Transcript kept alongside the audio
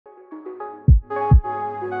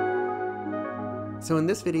So in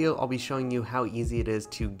this video, I'll be showing you how easy it is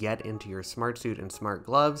to get into your smart suit and smart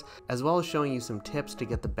gloves, as well as showing you some tips to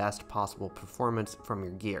get the best possible performance from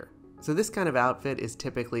your gear. So this kind of outfit is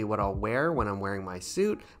typically what I'll wear when I'm wearing my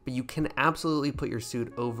suit, but you can absolutely put your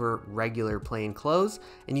suit over regular plain clothes,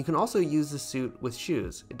 and you can also use the suit with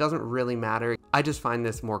shoes. It doesn't really matter. I just find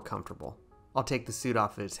this more comfortable. I'll take the suit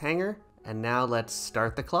off of its hanger, and now let's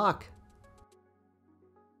start the clock.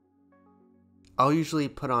 I'll usually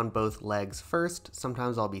put on both legs first.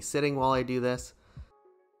 Sometimes I'll be sitting while I do this.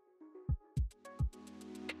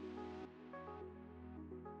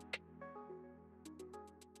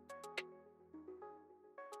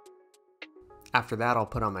 After that, I'll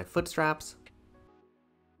put on my foot straps.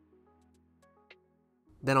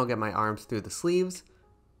 Then I'll get my arms through the sleeves.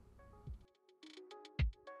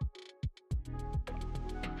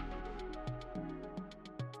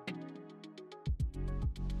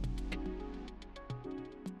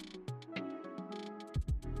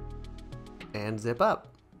 And zip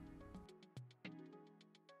up.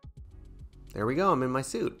 There we go, I'm in my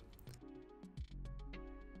suit.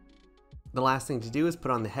 The last thing to do is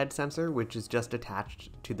put on the head sensor, which is just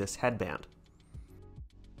attached to this headband.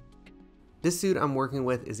 This suit I'm working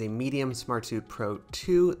with is a medium Smartsuit Pro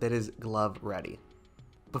II that is glove ready.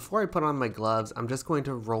 Before I put on my gloves, I'm just going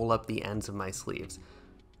to roll up the ends of my sleeves.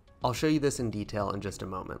 I'll show you this in detail in just a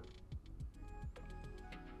moment.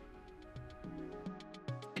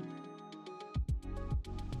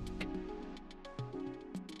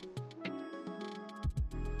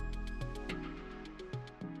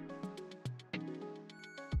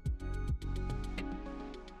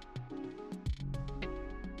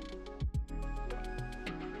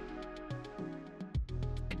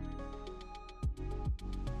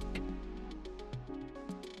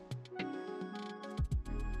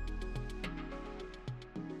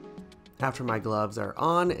 After my gloves are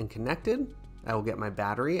on and connected, I will get my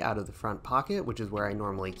battery out of the front pocket, which is where I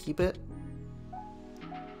normally keep it.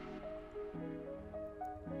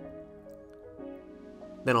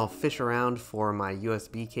 Then I'll fish around for my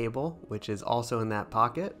USB cable, which is also in that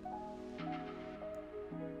pocket.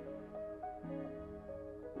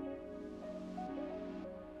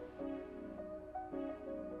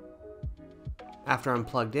 After I'm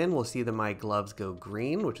plugged in, we'll see that my gloves go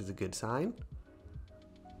green, which is a good sign.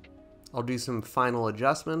 I'll do some final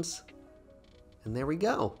adjustments, and there we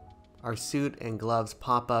go. Our suit and gloves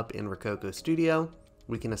pop up in Rokoko Studio.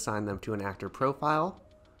 We can assign them to an actor profile.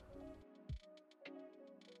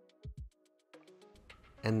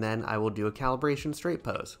 And then I will do a calibration straight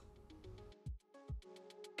pose.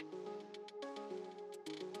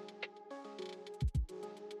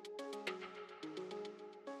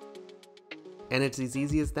 And it's as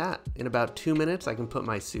easy as that. In about 2 minutes, I can put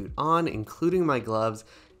my suit on, including my gloves,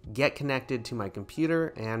 get connected to my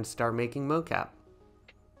computer, and start making mocap.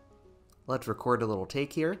 Let's record a little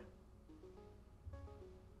take here.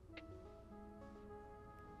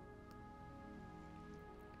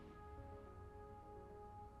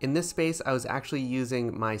 In this space, I was actually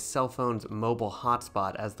using my cell phone's mobile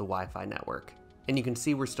hotspot as the Wi-Fi network, and you can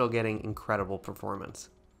see we're still getting incredible performance.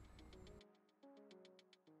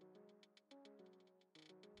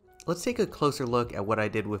 Let's take a closer look at what I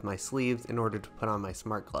did with my sleeves in order to put on my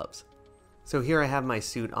smart gloves. So here I have my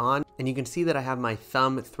suit on, and you can see that I have my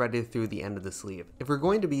thumb threaded through the end of the sleeve. If we're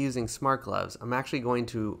going to be using smart gloves, I'm actually going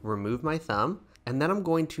to remove my thumb, and then I'm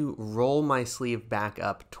going to roll my sleeve back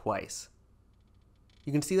up twice.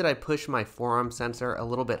 You can see that I push my forearm sensor a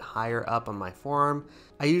little bit higher up on my forearm.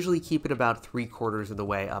 I usually keep it about 3/4 of the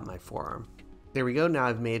way up my forearm. There we go, now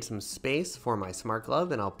I've made some space for my smart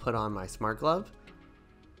glove, and I'll put on my smart glove.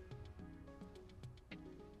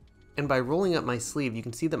 And by rolling up my sleeve, you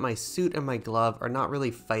can see that my suit and my glove are not really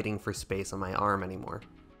fighting for space on my arm anymore.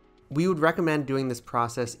 We would recommend doing this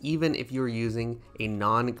process even if you're using a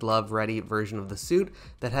non-glove ready version of the suit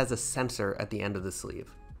that has a sensor at the end of the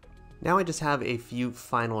sleeve. Now I just have a few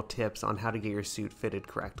final tips on how to get your suit fitted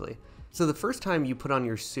correctly. So the first time you put on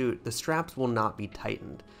your suit, the straps will not be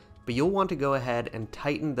tightened, but you'll want to go ahead and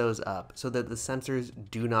tighten those up so that the sensors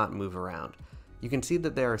do not move around. You can see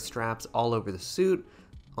that there are straps all over the suit,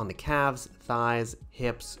 on the calves, thighs,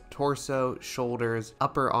 hips, torso, shoulders,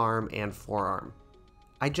 upper arm, and forearm.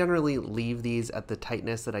 I generally leave these at the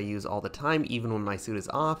tightness that I use all the time, even when my suit is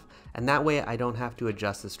off, and that way I don't have to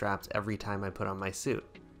adjust the straps every time I put on my suit.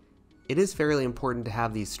 It is fairly important to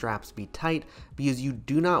have these straps be tight because you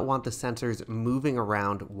do not want the sensors moving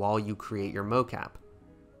around while you create your mocap.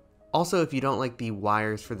 Also, if you don't like the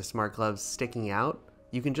wires for the smart gloves sticking out,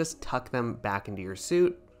 you can just tuck them back into your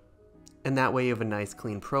suit, and that way you have a nice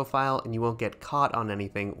clean profile and you won't get caught on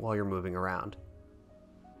anything while you're moving around.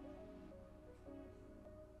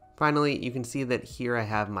 Finally, you can see that here I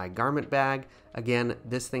have my garment bag. Again,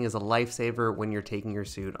 this thing is a lifesaver when you're taking your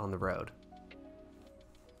suit on the road.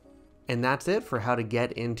 And that's it for how to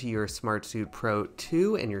get into your Smartsuit Pro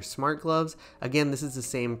II and your Smartgloves. Again, this is the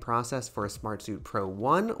same process for a Smartsuit Pro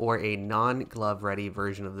I or a non-glove ready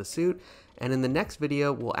version of the suit. And in the next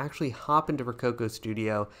video, we'll actually hop into Rokoko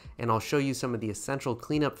Studio and I'll show you some of the essential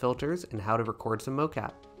cleanup filters and how to record some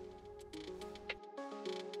mocap.